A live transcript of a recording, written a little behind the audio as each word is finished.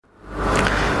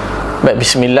Baik,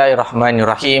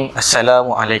 bismillahirrahmanirrahim.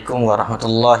 Assalamualaikum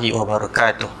warahmatullahi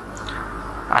wabarakatuh.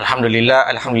 Alhamdulillah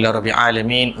rabbil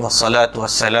alamin, wassalatu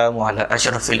wassalamu ala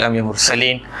asyrafil anbiya'i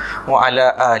mursalin wa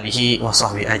ala alihi wa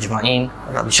sahbihi ajma'in.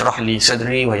 Rabbi shrah li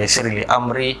sadri wa yassir li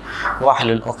amri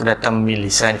wahlul 'uqdatam min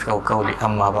lisani yafqahu qawli,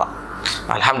 amma ba'.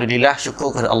 Alhamdulillah,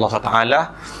 syukur kepada Allah Taala,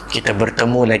 kita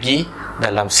bertemu lagi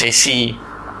dalam sesi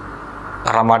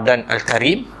Ramadan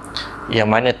Al-Karim, yang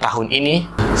mana tahun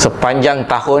ini sepanjang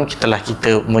tahun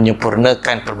kita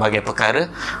menyempurnakan pelbagai perkara.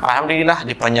 Alhamdulillah,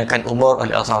 dipanjangkan umur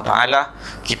oleh Allah Taala,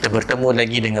 kita bertemu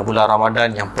lagi dengan bulan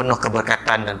Ramadan yang penuh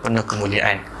keberkatan dan penuh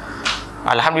kemuliaan.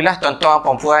 Alhamdulillah, tuan-tuan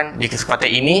dan puan, di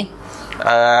kesempatan ini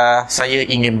saya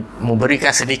ingin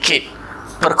memberikan sedikit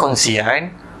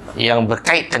perkongsian yang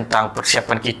berkait tentang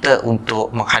persiapan kita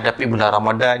untuk menghadapi bulan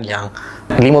Ramadan yang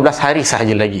 15 hari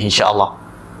sahaja lagi, insya-Allah.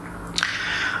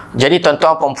 Jadi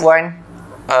tuan-tuan dan puan,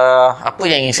 apa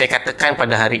yang ingin saya katakan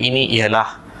pada hari ini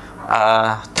ialah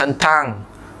tentang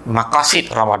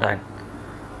Maqasid Ramadan.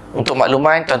 Untuk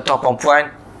makluman tuan-tuan dan puan,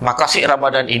 Maqasid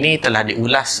Ramadan ini telah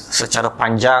diulas secara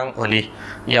panjang oleh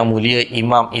Yang Mulia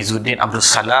Imam Izzuddin Abdul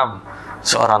Salam,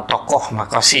 seorang tokoh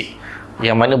Maqasid,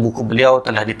 yang mana buku beliau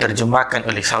telah diterjemahkan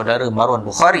oleh saudara Marwan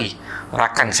Bukhari,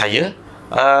 rakan saya,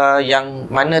 yang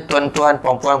mana tuan-tuan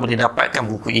dan puan boleh dapatkan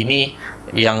buku ini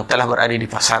yang telah berada di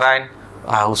pasaran,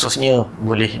 khususnya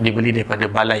boleh dibeli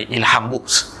daripada Balai Ilham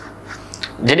Books.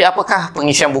 Jadi apakah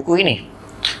pengisian buku ini?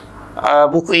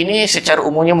 Buku ini secara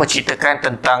umumnya menceritakan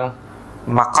tentang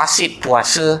maqasid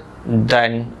puasa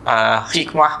dan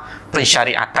hikmah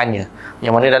pensyariatannya,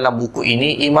 yang mana dalam buku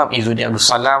ini Imam Izzuddin Abdul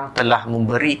Salam telah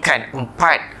memberikan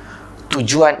 4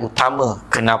 tujuan utama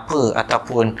kenapa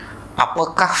ataupun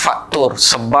apakah faktor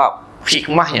sebab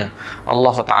hikmahnya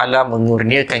Allah Taala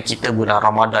mengurniakan kita bulan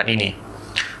Ramadan ini.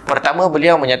 Pertama,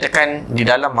 beliau menyatakan di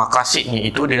dalam maqasidnya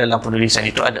itu, di dalam penulisan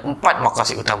itu ada 4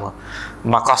 maqasid utama.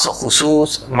 Maqasid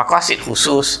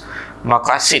khusus,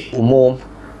 maqasid umum,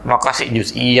 maqasid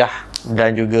juz'iyah,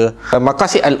 dan juga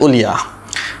maqasid al-ulya,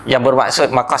 yang bermaksud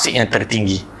maqasid yang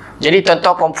tertinggi. Jadi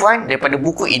tuan-tuan dan puan, daripada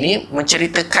buku ini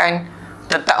menceritakan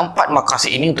tentang 4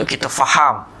 maqasid ini untuk kita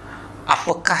faham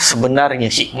apakah sebenarnya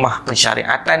hikmah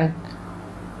pensyariatan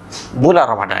bulan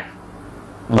Ramadan.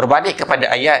 Berbalik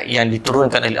kepada ayat yang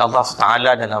diturunkan oleh Allah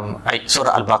Taala dalam ayat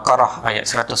surah Al-Baqarah ayat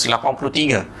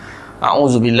 183.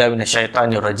 A'udzubillahi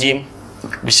minasyaitonirrajim.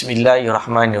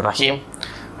 Bismillahirrahmanirrahim.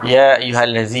 Ya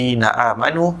ayyuhallazina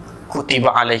amanu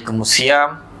kutiba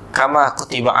alaikumusiyam kama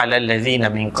kutiba alal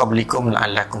ladzina min qablikum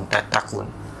la'allakum tattaqun.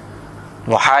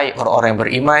 Wahai orang-orang yang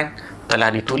beriman, telah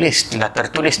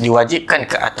tertulis diwajibkan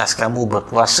ke atas kamu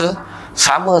berpuasa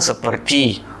sama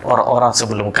seperti orang-orang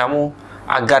sebelum kamu,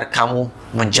 agar kamu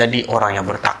menjadi orang yang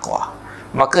bertakwa.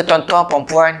 Maka tuan-tuan dan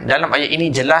puan, dalam ayat ini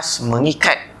jelas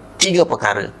mengikat 3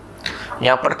 perkara.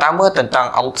 Yang pertama tentang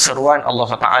seruan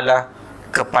Allah Taala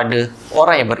kepada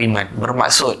orang yang beriman.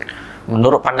 Bermaksud,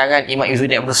 menurut pandangan Imam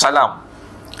Izzuddin Abdul Salam,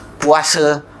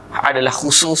 puasa adalah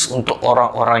khusus untuk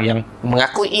orang-orang yang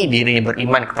mengakui dirinya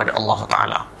beriman kepada Allah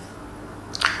Taala.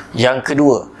 Yang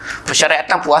kedua,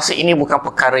 pensyariatan puasa ini bukan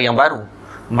perkara yang baru,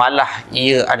 malah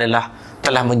ia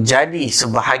telah menjadi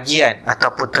sebahagian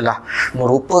ataupun telah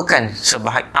merupakan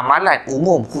amalan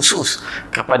umum khusus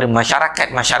kepada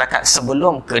masyarakat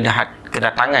sebelum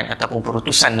kedatangan ataupun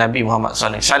perutusan Nabi Muhammad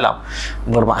SAW.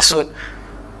 Bermaksud,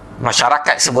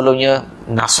 masyarakat sebelumnya,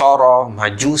 Nasara,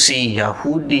 Majusi,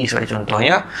 Yahudi sebagai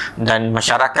contohnya, dan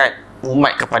masyarakat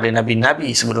umat kepada Nabi-Nabi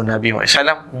sebelum Nabi Muhammad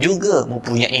SAW juga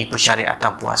mempunyai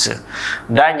persyariatan puasa.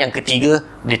 Dan yang ketiga,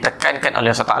 ditekankan oleh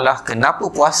Allah Ta'ala kenapa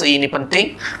puasa ini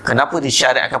penting, kenapa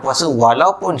disyariatkan puasa,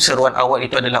 walaupun seruan awal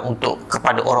itu adalah untuk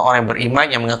kepada orang-orang yang beriman,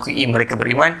 yang mengakui mereka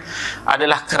beriman,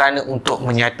 adalah kerana untuk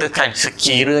menyatakan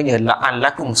sekiranya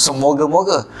la'allakum,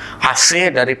 semoga-moga hasil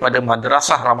daripada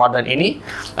madrasah Ramadan ini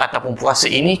ataupun puasa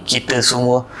ini, kita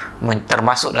semua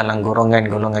termasuk dalam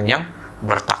golongan-golongan yang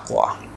bertakwa.